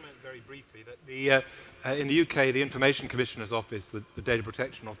briefly. Comment very briefly that in the UK, the Information Commissioner's Office, the Data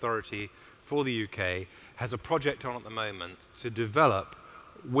Protection Authority for the UK, has a project on at the moment to develop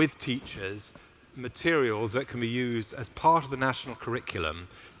with teachers materials that can be used as part of the national curriculum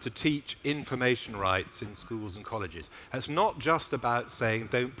to teach information rights in schools and colleges. It's not just about saying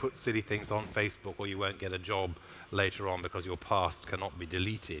don't put silly things on Facebook or you won't get a job later on because your past cannot be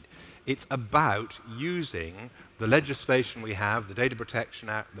deleted. It's about using the legislation we have, the Data Protection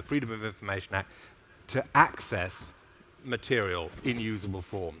Act, the Freedom of Information Act, to access material in usable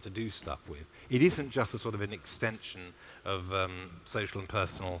form, to do stuff with. It isn't just a sort of an extension of social and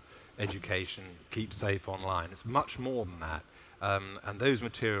personal education, keep safe online. It's much more than that. And those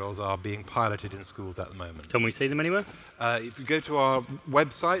materials are being piloted in schools at the moment. Can we see them anywhere? If you go to our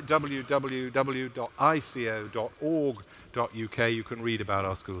website, www.ico.org.uk, you can read about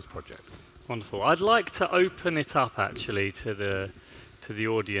our schools project. Wonderful. I'd like to open it up actually to the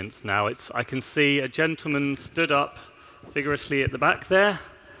audience now. I can see a gentleman stood up vigorously at the back there,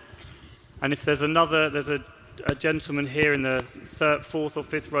 and if there's a gentleman here in the third, fourth or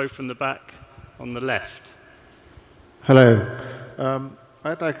fifth row from the back on the left. Hello.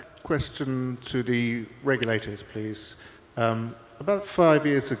 I'd like a question to the regulators, please. About 5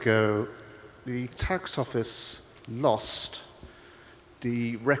 years ago, the tax office lost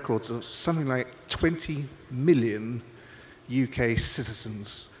the records of something like 20 million UK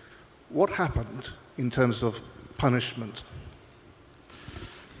citizens. What happened in terms of punishment?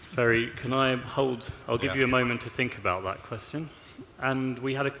 Can I hold? I'll give you a moment to think about that question. And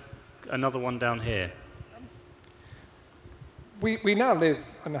we had another one down here. We now live,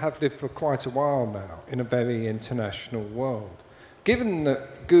 and have lived for quite a while now, in a very international world. Given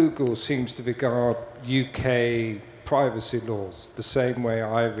that Google seems to regard UK privacy laws the same way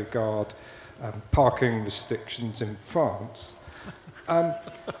I regard parking restrictions in France,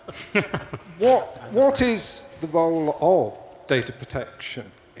 what is the role of data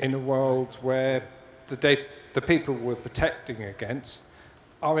protection in a world where the people we're protecting against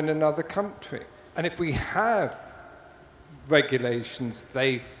are in another country? And if we have regulations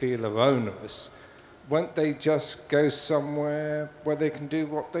they feel are onerous, won't they just go somewhere where they can do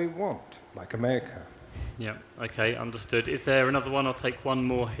what they want, like America? Yeah, okay, understood. Is there another one? I'll take one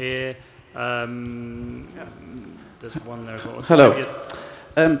more here. There's one there as well. Hello. Yes.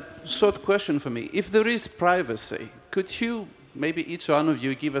 Short question for me. If there is privacy, could you, maybe each one of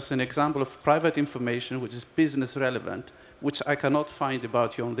you, give us an example of private information which is business relevant, which I cannot find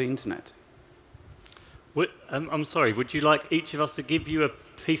about you on the internet? I'm sorry, would you like each of us to give you a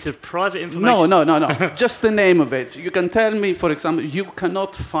piece of private information? No. Just the name of it. You can tell me, for example, you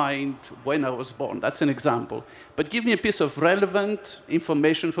cannot find when I was born. That's an example. But give me a piece of relevant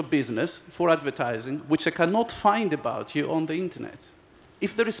information for business, for advertising, which I cannot find about you on the internet.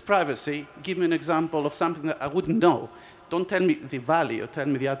 If there is privacy, give me an example of something that I wouldn't know. Don't tell me the value, tell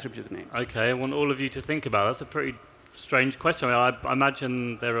me the attribute name. Okay, I want all of you to think about it. That's a pretty strange question. I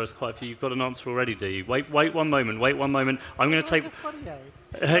imagine there is quite a few. You've got an answer already, do you? Wait one moment. I'm going to take... So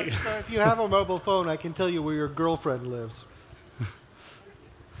if you have a mobile phone, I can tell you where your girlfriend lives.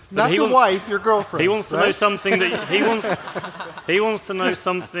 Not your wife, your girlfriend. He wants to know something that he wants to know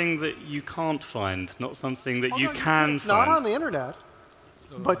something that you can't find, not something that you can find. It's not on the internet,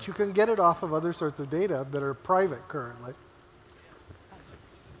 but you can get it off of other sorts of data that are private currently.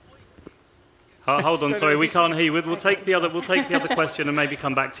 Hold on, sorry, we can't hear you. We'll take the other question and maybe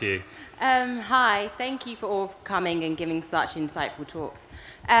come back to you. Hi, thank you for all coming and giving such insightful talks.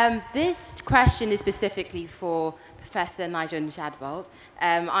 This question is specifically for Professor Nigel Shadbolt.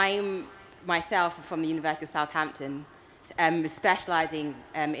 I'm myself from the University of Southampton, specializing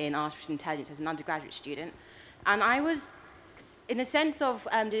in artificial intelligence as an undergraduate student. And I was, in a sense of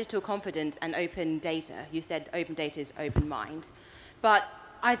digital confidence and open data, you said open data is open mind, but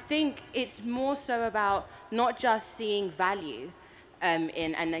I think it's more so about not just seeing value and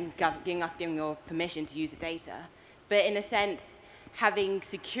then giving your permission to use the data, but in a sense having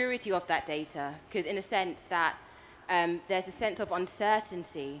security of that data, because in a sense that there's a sense of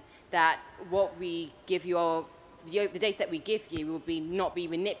uncertainty that what we give you, the data that we give you will not be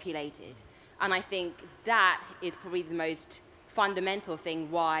manipulated. And I think that is probably the most fundamental thing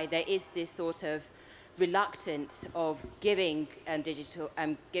why there is this sort of reluctance of giving digital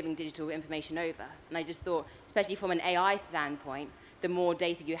information over. And I just thought, especially from an AI standpoint, the more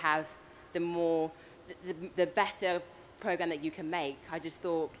data you have, the better program that you can make. I just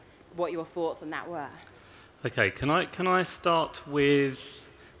thought what your thoughts on that were. Okay, can I start with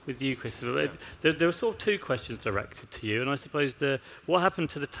you, Christopher? There are sort of two questions directed to you, and I suppose what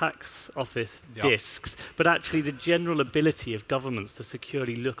happened to the tax office discs, but actually the general ability of governments to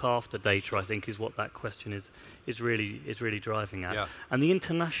securely look after data, I think, is what that question is really driving at. Yeah. And the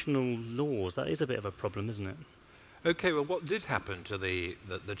international laws, that is a bit of a problem, isn't it? Okay, well, what did happen to the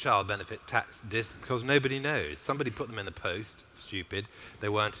child benefit tax discs? Because nobody knows. Somebody put them in the post. Stupid. They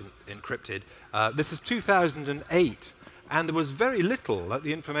weren't encrypted. This is 2008, and there was very little that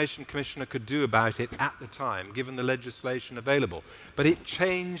the Information Commissioner could do about it at the time, given the legislation available. But it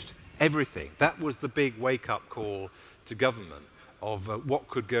changed everything. That was the big wake-up call to government of what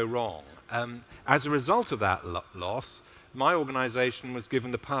could go wrong. As a result of that loss, my organization was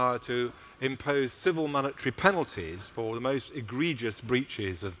given the power to impose civil monetary penalties for the most egregious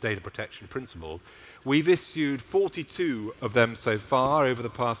breaches of data protection principles. We've issued 42 of them so far over the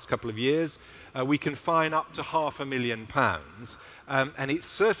past couple of years. We can fine up to £500,000, and it's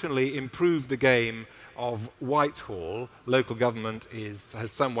certainly improved the game of Whitehall. Local government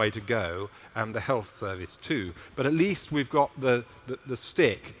has some way to go, and the health service too. But at least we've got the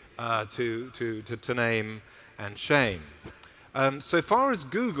stick to name and shame. So far as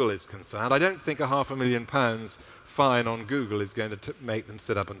Google is concerned, I don't think a £500,000 fine on Google is going to make them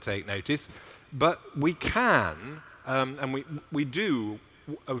sit up and take notice. But we can, and we do.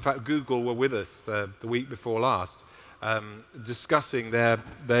 In fact, Google were with us the week before last, discussing their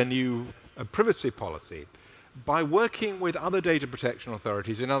new privacy policy. By working with other data protection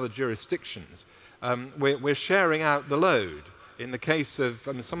authorities in other jurisdictions, we're sharing out the load. In the case of,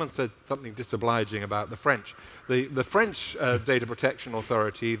 someone said something disobliging about the French. The French data protection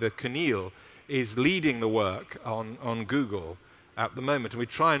authority, the CNIL, is leading the work on Google at the moment, and we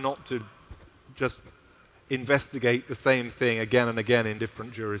try not to just investigate the same thing again and again in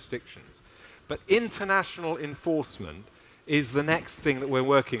different jurisdictions. But international enforcement is the next thing that we're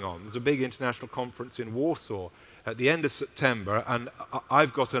working on. There's a big international conference in Warsaw at the end of September, and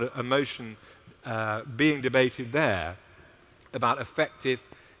I've got a motion being debated there about effective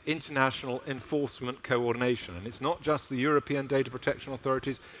international enforcement coordination. And it's not just the European data protection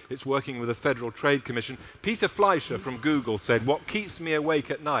authorities, it's working with the Federal Trade Commission. Peter Fleischer from Google said, what keeps me awake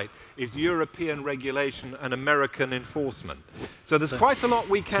at night is European regulation and American enforcement. So there's quite a lot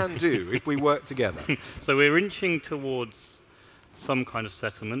we can do if we work together. So we're inching towards some kind of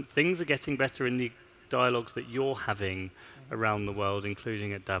settlement. Things are getting better in the dialogues that you're having around the world,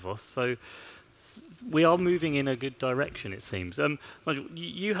 including at Davos. So we are moving in a good direction, it seems. Nigel,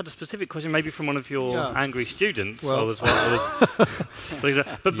 you had a specific question, maybe from one of your angry students. Well,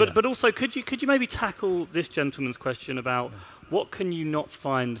 but also, could you maybe tackle this gentleman's question about what can you not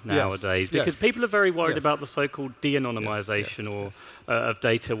find nowadays? Because people are very worried about the so-called de-anonymization of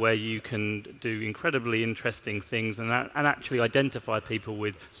data, where you can do incredibly interesting things and actually identify people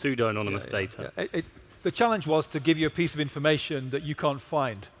with pseudo-anonymous data. The challenge was to give you a piece of information that you can't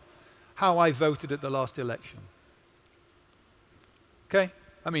find. How I voted at the last election. Okay?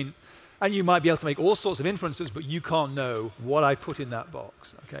 I mean, and you might be able to make all sorts of inferences, but you can't know what I put in that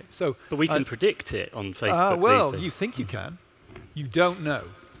box. Okay? So, but we can predict it on Facebook. Well, you think you can. You don't know.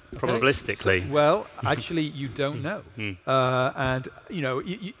 Okay? Probabilistically. So, well, actually, you don't know. And, you know,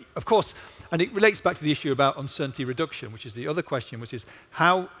 of course, and it relates back to the issue about uncertainty reduction, which is the other question, which is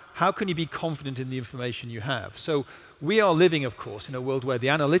how can you be confident in the information you have? So we are living, of course, in a world where the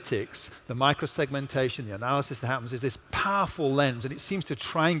analytics, the microsegmentation, the analysis that happens is this powerful lens, and it seems to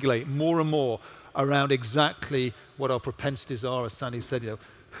triangulate more and more around exactly what our propensities are, as Sandy said, you know,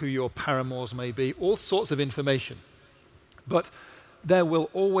 who your paramours may be, all sorts of information. But there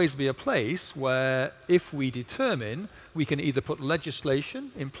will always be a place where, if we determine, we can either put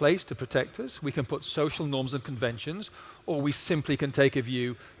legislation in place to protect us, we can put social norms and conventions, or we simply can take a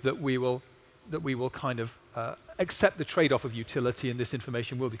view that we will kind of accept the trade-off of utility, and this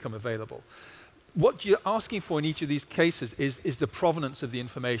information will become available. What you're asking for in each of these cases is the provenance of the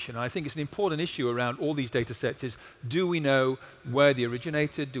information. And I think it's an important issue around all these data sets is, do we know where they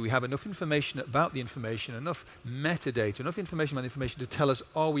originated? Do we have enough information about the information, enough metadata, enough information about the information to tell us,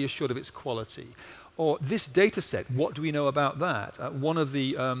 are we assured of its quality? Or this data set, what do we know about that? One of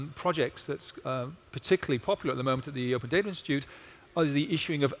the projects that's particularly popular at the moment at the Open Data Institute is the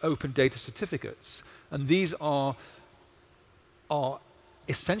issuing of open data certificates. And these are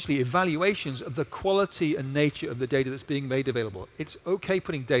essentially evaluations of the quality and nature of the data that's being made available. It's okay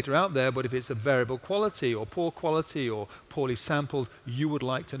putting data out there, but if it's of variable quality or poor quality or poorly sampled, you would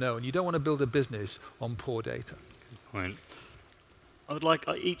like to know. And you don't want to build a business on poor data. Good point. I would like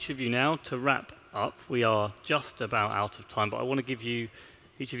each of you now to wrap up. We are just about out of time, but I want to give you,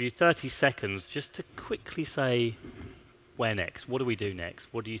 each of you, 30 seconds just to quickly say, where next? What do we do next?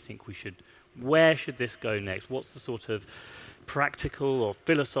 What do you think we should, where should this go next? What's the sort of practical or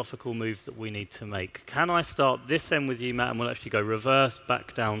philosophical moves that we need to make? Can I start this end with you, Matt, and we'll actually go reverse,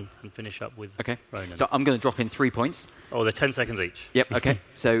 back down, and finish up with Ronan? So I'm going to drop in 3 points. Oh, they're 10 seconds each. Yep, okay.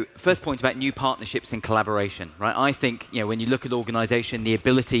 So first point about new partnerships and collaboration, right? I think, you know, when you look at organization, the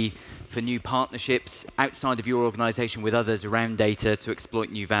ability for new partnerships outside of your organization with others around data to exploit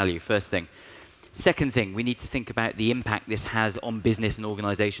new value, first thing. Second thing, we need to think about the impact this has on business and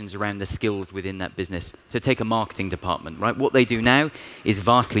organizations around the skills within that business. So take a marketing department, right? What they do now is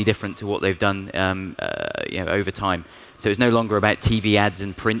vastly different to what they've done over time. So it's no longer about TV ads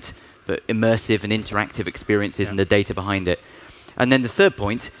and print, but immersive and interactive experiences and the data behind it. And then the third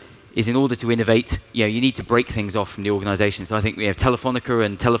point is, in order to innovate, you need to break things off from the organization. So I think we have Telefonica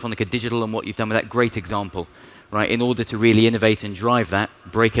and Telefonica Digital and what you've done with that, great example. Right, in order to really innovate and drive that,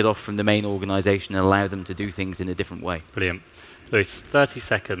 break it off from the main organization and allow them to do things in a different way. Brilliant. Luis, 30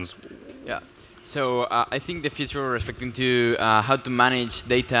 seconds. Yeah. So I think the future respecting to how to manage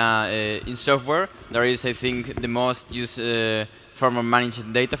data in software, there is, I think, the most used form of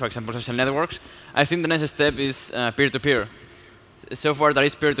managing data, for example, social networks. I think the next step is peer-to-peer. Software that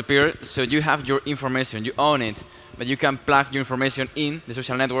is peer-to-peer, so you have your information, you own it, but you can plug your information in the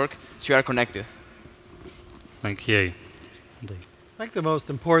social network so you are connected. Thank you. I think the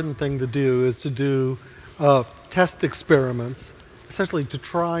most important thing to do is to do test experiments, essentially to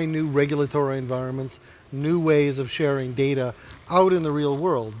try new regulatory environments, new ways of sharing data out in the real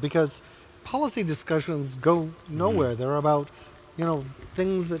world, because policy discussions go nowhere. They're about,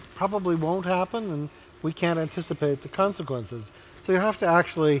 things that probably won't happen, and we can't anticipate the consequences. So you have to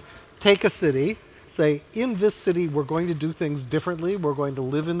actually take a city, say, in this city we're going to do things differently, we're going to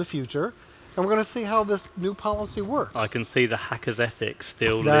live in the future, and we're going to see how this new policy works. I can see the hacker's ethic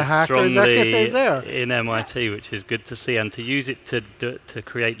still lives strongly in MIT, which is good to see. And to use it to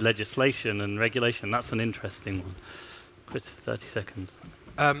create legislation and regulation, that's an interesting one. Christopher, 30 seconds.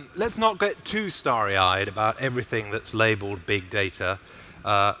 Let's not get too starry-eyed about everything that's labeled big data.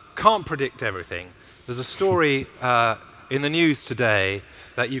 Can't predict everything. There's a story in the news today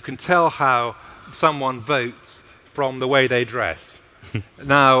that you can tell how someone votes from the way they dress.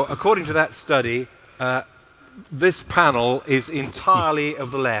 Now, according to that study, this panel is entirely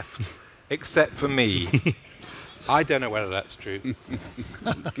of the left, except for me. I don't know whether that's true.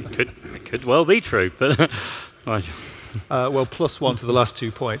 It could well be true, but well, +1 to the last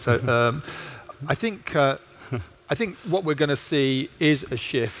 2 points. I think what we're going to see is a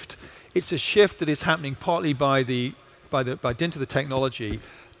shift. It's a shift that is happening partly by dint of the technology.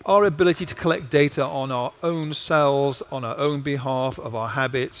 Our ability to collect data on our own cells, on our own behalf, of our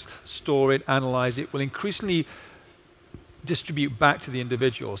habits, store it, analyze it, will increasingly distribute back to the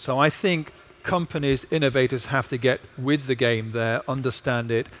individual. So I think companies, innovators have to get with the game there,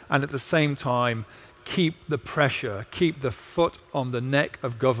 understand it, and at the same time keep the pressure, keep the foot on the neck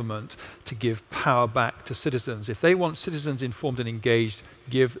of government to give power back to citizens. If they want citizens informed and engaged,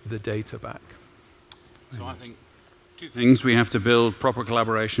 give the data back. So I think two things. We have to build proper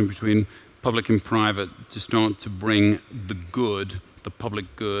collaboration between public and private to start to bring the good, the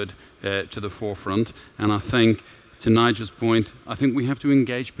public good, to the forefront. And I think, to Nigel's point, I think we have to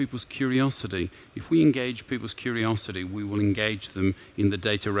engage people's curiosity. If we engage people's curiosity, we will engage them in the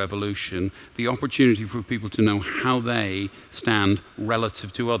data revolution. The opportunity for people to know how they stand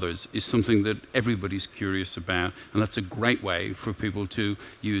relative to others is something that everybody's curious about, and that's a great way for people to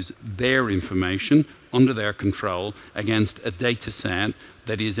use their information under their control against a data set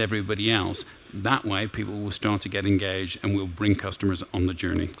that is everybody else. That way, people will start to get engaged and will bring customers on the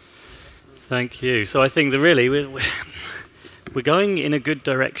journey. Thank you. So I think that really we're going in a good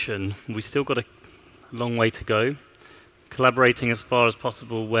direction. We've still got a long way to go. Collaborating as far as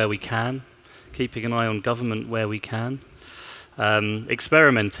possible where we can, keeping an eye on government where we can,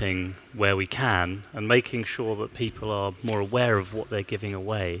 experimenting where we can, and making sure that people are more aware of what they're giving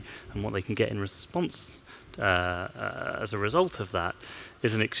away and what they can get in response as a result of that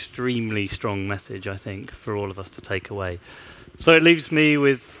is an extremely strong message, I think, for all of us to take away. So it leaves me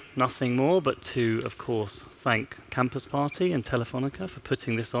with nothing more but to, of course, thank Campus Party and Telefonica for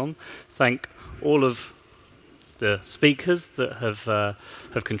putting this on. Thank all of the speakers that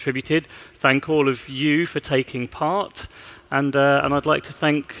have contributed. Thank all of you for taking part. And I'd like to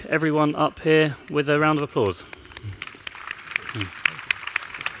thank everyone up here with a round of applause.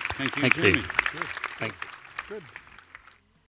 Thank you, Thank Jamie. you. Thank you. Good.